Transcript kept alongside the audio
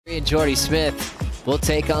And Jordy Smith will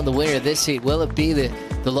take on the winner of this heat. Will it be the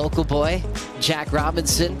local boy, Jack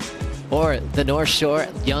Robinson, or the North Shore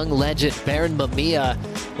young legend, Barron Mamiya?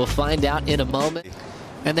 We'll find out in a moment.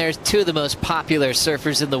 And there's two of the most popular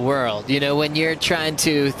surfers in the world. You know, when you're trying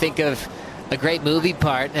to think of a great movie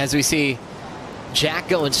part, as we see Jack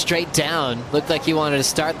going straight down, looked like he wanted to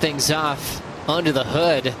start things off under the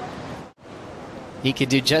hood. He can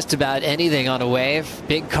do just about anything on a wave.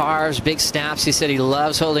 Big carves, big snaps. He said he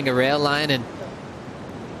loves holding a rail line and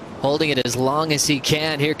holding it as long as he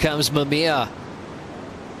can. Here comes Mamiya.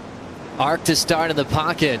 Arc to start in the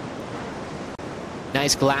pocket.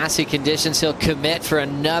 Nice glassy conditions. He'll commit for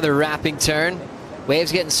another wrapping turn.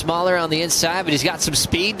 Waves getting smaller on the inside, but he's got some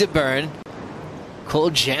speed to burn.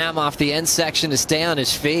 Cool jam off the end section to stay on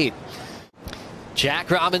his feet.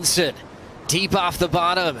 Jack Robinson, deep off the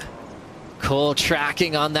bottom. Cool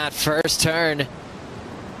tracking on that first turn.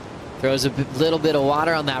 Throws a little bit of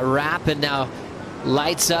water on that wrap and now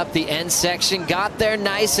lights up the end section. Got there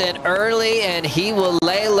nice and early, and he will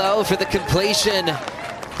lay low for the completion.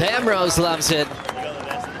 Bamrose loves it.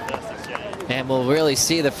 And we'll really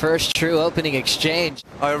see the first true opening exchange.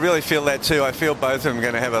 I really feel that too. I feel both of them are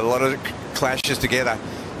going to have a lot of clashes together.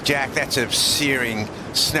 Jack, that's a searing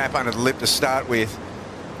snap under the lip to start with.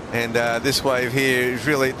 And this wave here is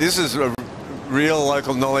really, this is a real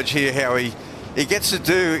local knowledge here, how he gets to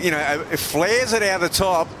do, you know, flares it out the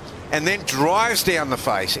top and then drives down the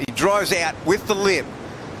face. He drives out with the lip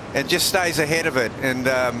and just stays ahead of it. And,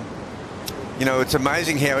 you know, it's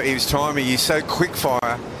amazing how his timing, he's so quick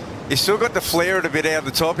fire. He's still got to flare it a bit out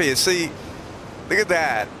the top here. See, look at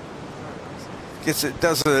that.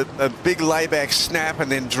 Does a big layback snap and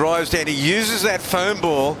then drives down. He uses that foam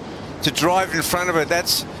ball to drive in front of it.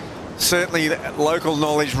 That's certainly local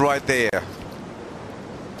knowledge right there.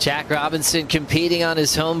 Jack Robinson competing on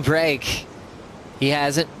his home break. He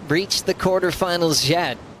hasn't reached the quarterfinals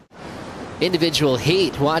yet. Individual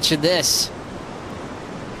heat, watching this.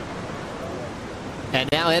 And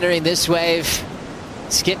now entering this wave,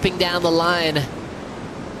 skipping down the line.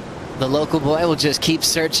 The local boy will just keep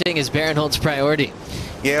searching as Barron holds priority.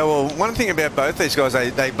 Yeah, well, one thing about both these guys,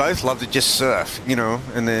 they both love to just surf, you know,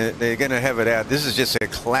 and they're going to have it out. This is just a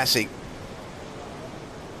classic,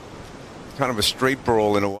 kind of a street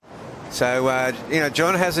brawl in a way. So, you know,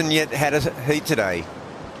 John hasn't yet had a heat today.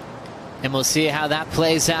 And we'll see how that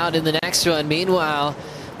plays out in the next one. Meanwhile,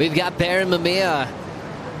 we've got Barron Mamiya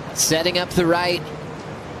setting up the right,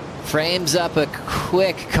 frames up a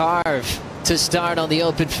quick carve to start on the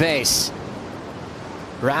open face.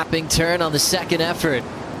 Wrapping turn on the second effort.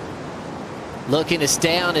 Looking to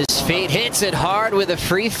stay on his feet. Hits it hard with a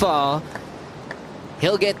free fall.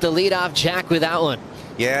 He'll get the lead off Jack with that one.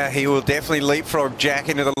 Yeah, he will definitely leapfrog Jack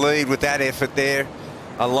into the lead with that effort there.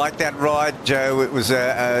 I like that ride, Joe. It was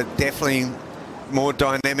definitely more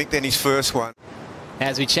dynamic than his first one.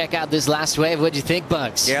 As we check out this last wave, what'd you think,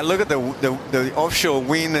 Bugs? Yeah, look at the offshore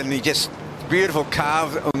wind, and he just beautiful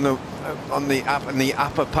carve on the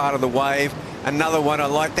upper part of the wave. Another one. I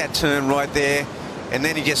like that turn right there, and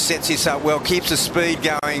then he just sets this up well, keeps the speed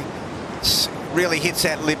going, really hits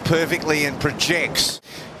that lip perfectly and projects.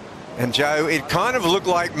 And Joe, it kind of looked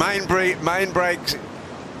like main breaks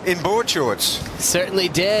in board shorts. Certainly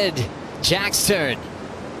did. Jack's turn.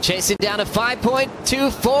 Chasing down a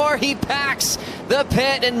 5.24. He packs the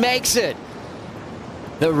pit and makes it.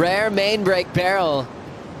 The rare main break barrel.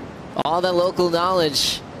 All the local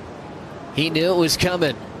knowledge. He knew it was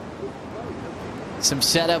coming. Some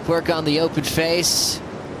setup work on the open face.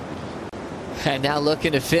 And now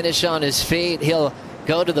looking to finish on his feet. He'll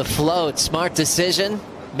go to the float. Smart decision.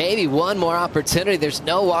 Maybe one more opportunity. There's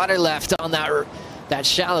no water left on that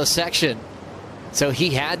shallow section. So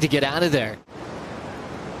he had to get out of there.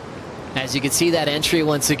 As you can see that entry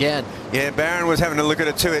once again. Yeah, Barron was having a look at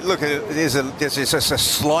it too. Look, there's a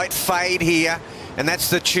slight fade here, and that's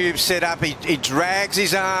the tube set up. He drags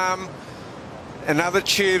his arm. Another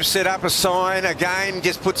tube set up a sign. Again,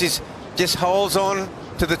 just holds on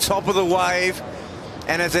to the top of the wave,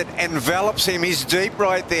 and as it envelops him, he's deep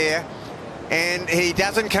right there, and he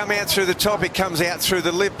doesn't come out through the top. It comes out through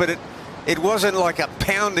the lip, but it wasn't like a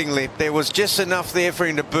pounding lip. There was just enough there for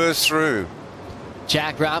him to burst through.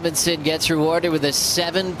 Jack Robinson gets rewarded with a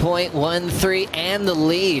 7.13 and the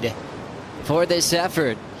lead for this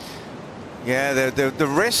effort. Yeah, the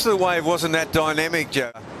rest of the wave wasn't that dynamic,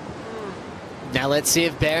 Joe. Now let's see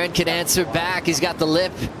if Barron can answer back. He's got the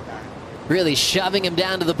lip really shoving him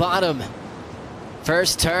down to the bottom.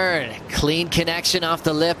 First turn, clean connection off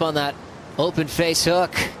the lip on that open face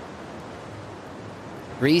hook.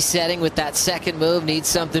 Resetting with that second move, needs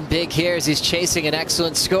something big here as he's chasing an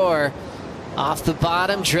excellent score. Off the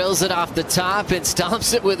bottom, drills it off the top, and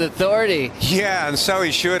stomps it with authority. Yeah, and so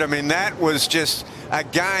he should. I mean, that was just,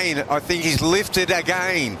 again, I think he's lifted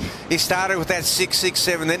again. He started with that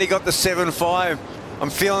 6.67, then he got the 7.5. I'm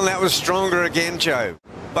feeling that was stronger again, Joe.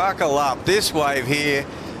 Buckle up. This wave here,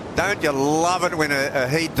 don't you love it when a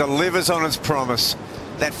heat delivers on its promise?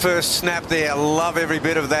 That first snap there, love every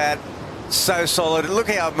bit of that. So solid. Look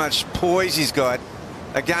how much poise he's got.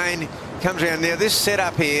 Again, comes around now. This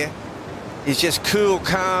setup here is just cool,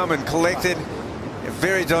 calm, and collected.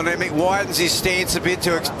 Very dynamic. Widens his stance a bit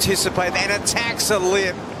to anticipate and attacks a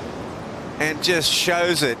lip and just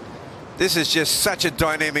shows it. This is just such a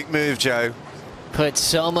dynamic move, Joe. Put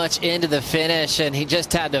so much into the finish, and he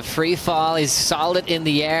just had to free fall. He's solid in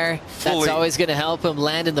the air. That's always going to help him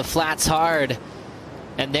land in the flats hard.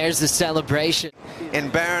 And there's the celebration.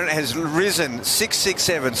 And Barron has risen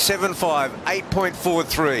 6.67, 7.5,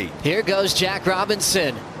 8.43. Here goes Jack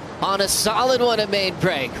Robinson on a solid one at main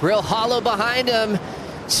break. Real hollow behind him.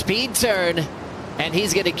 Speed turn, and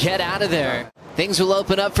he's going to get out of there. Things will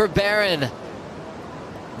open up for Barron.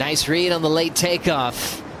 Nice read on the late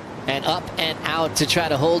takeoff. And up and out to try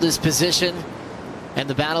to hold his position. And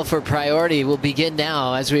the battle for priority will begin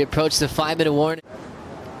now as we approach the 5-minute warning.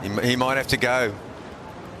 He might have to go.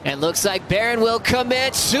 And looks like Barron will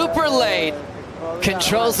commit super late.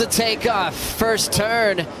 Controls the takeoff. First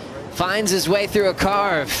turn. Finds his way through a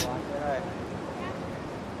carve.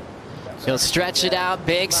 He'll stretch it out.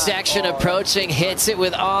 Big section approaching. Hits it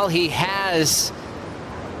with all he has.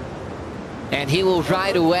 And he will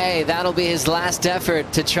ride away. That'll be his last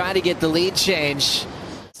effort to try to get the lead change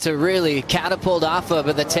to really catapult off of,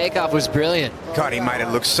 but the takeoff was brilliant. God, he made it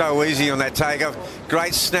look so easy on that takeoff.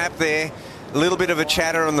 Great snap there. A little bit of a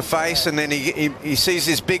chatter on the face, and then he sees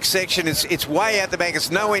this big section. It's way out the back.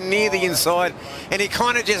 It's nowhere near the inside, and he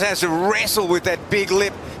kind of just has to wrestle with that big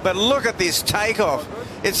lip. But look at this takeoff.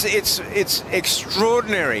 It's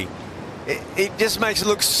extraordinary. It just makes it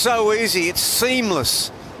look so easy. It's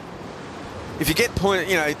seamless. If you get point,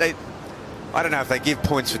 you know, I don't know if they give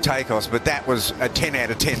points for takeoffs, but that was a 10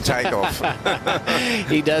 out of 10 takeoff.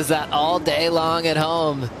 He does that all day long at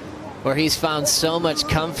home, where he's found so much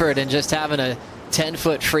comfort in just having a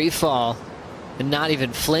 10-foot free fall and not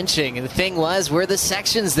even flinching. And the thing was, were the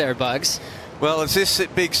sections there, Bugs? Well, it's this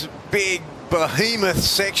big behemoth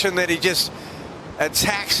section that he just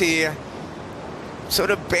attacks here,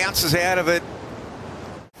 sort of bounces out of it.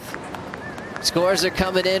 Scores are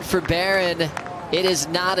coming in for Barron. It is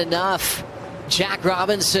not enough. Jack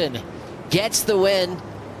Robinson gets the win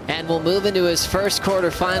and will move into his first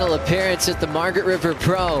quarterfinal appearance at the Margaret River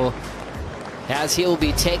Pro, as he will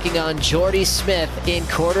be taking on Jordy Smith in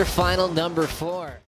quarterfinal number 4.